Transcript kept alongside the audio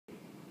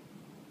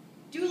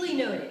Duly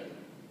noted,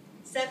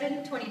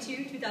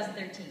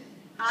 7/22/2013.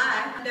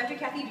 Hi, I'm Dr.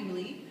 Kathy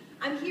Dooley.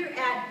 I'm here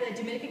at the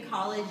Dominican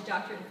College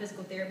Doctorate in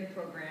Physical Therapy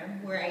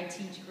program where I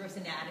teach gross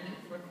anatomy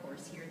for a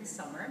course here in the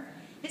summer.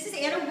 This is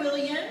Anna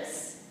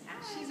Williams.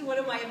 She's one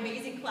of my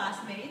amazing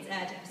classmates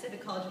at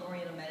Pacific College of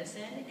Oriental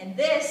Medicine. And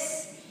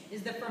this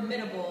is the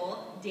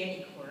formidable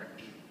Danny Quirk.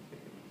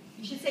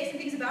 You should say some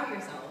things about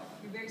yourself.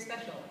 You're very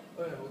special.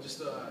 Oh yeah, well,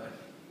 just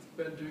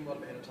been doing a lot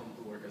of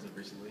anatomical work as of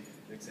recently,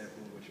 an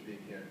example of which being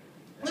here.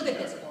 Look at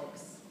this,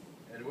 folks.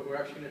 And we're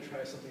actually going to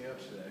try something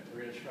out today.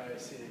 We're going to try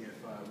seeing if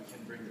we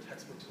can bring the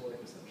textbook to life,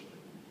 essentially.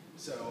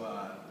 So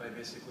by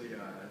basically,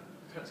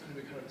 it's going to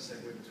be kind of a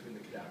segue between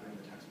the cadaver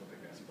and the textbook, I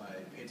guess.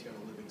 By painting on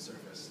a living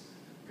surface,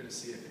 we're going to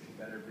see if it can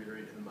better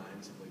reiterate in the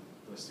minds of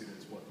those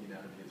students what the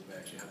anatomy is by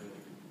actually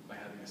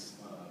having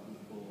this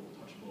movable,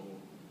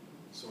 touchable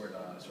sort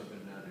of an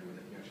anatomy where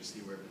they can actually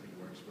see where everything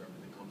works, where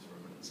everything comes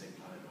from, and at the same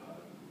time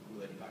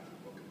relating back to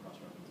the book and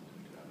cross-reference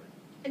between the cadaver.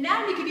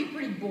 Anatomy can be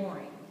pretty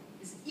boring.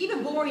 It's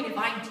even boring if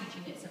I'm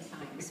teaching it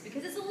sometimes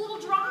because it's a little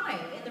dry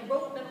and the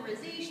rote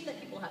memorization that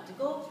people have to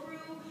go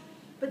through.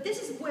 But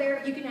this is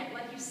where you can,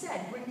 like you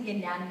said, bring the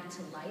anatomy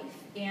to life.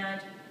 And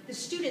the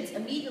students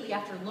immediately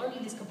after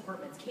learning these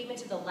compartments came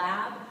into the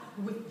lab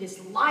with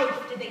this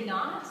life, did they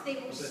not? They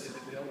were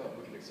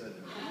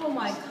oh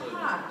my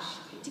gosh.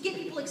 To get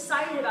people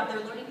excited about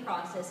their learning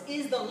process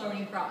is the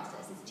learning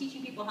process. It's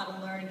teaching people how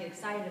to learn and get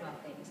excited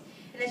about things.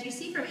 And as you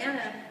see from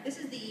Anna, this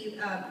is the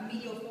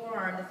medial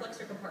forearm, the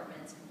flexor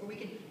compartments, where we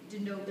can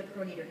denote the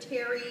pronator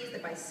teres, the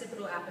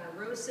bicipital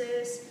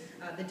aponeurosis,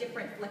 the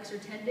different flexor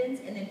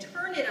tendons, and then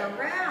turn it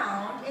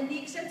around, and the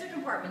extensor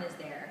compartment is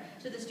there.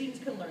 So the students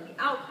can learn the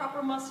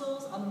outcropper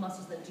muscles, all the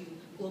muscles that do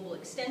global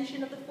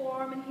extension of the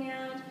forearm and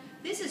hand.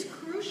 This is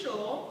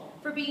crucial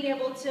for being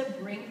able to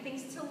bring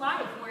things to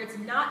life, where it's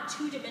not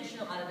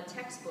two-dimensional out of a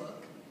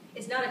textbook,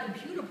 it's not a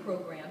computer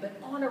program, but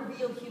on a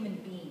real human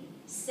being.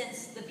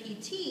 Since the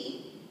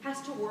PT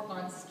has to work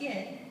on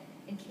skin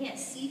and can't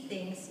see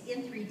things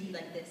in 3D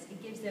like this,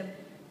 it gives them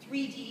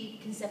 3D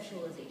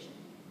conceptualization.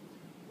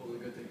 Well, the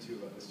good thing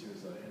too about this too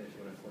is, and if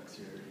you want to flex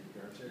your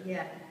arms here,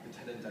 yeah, the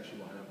tendons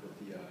actually line up with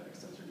the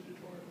extensor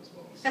digitorum as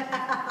well, so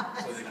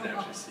they can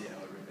actually see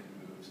how everything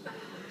moves.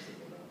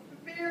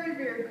 Very,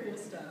 very cool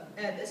stuff.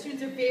 And the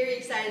students are very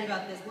excited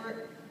about this.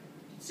 We're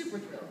super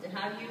thrilled to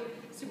have you.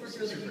 Super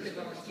thrilled that you could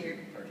volunteer.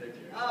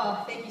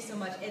 Oh, thank you so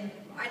much. And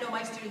I know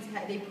my students,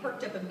 they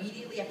perked up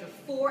immediately after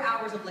 4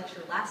 hours of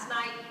lecture last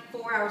night,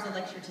 4 hours of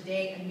lecture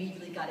today,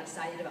 immediately got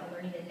excited about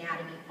learning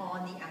anatomy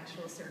on the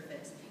actual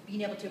surface,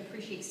 being able to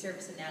appreciate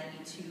surface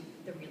anatomy to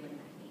the real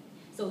anatomy.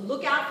 So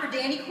look out for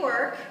Danny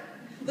Quirk.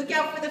 Look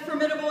out for the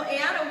formidable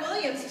Anna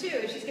Williams,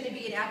 too. She's going to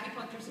be an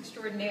acupuncturist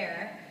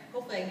extraordinaire.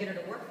 Hopefully I can get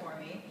her to work for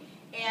me.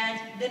 And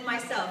then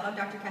myself, I'm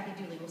Dr. Kathy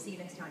Dooley. We'll see you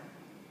next time.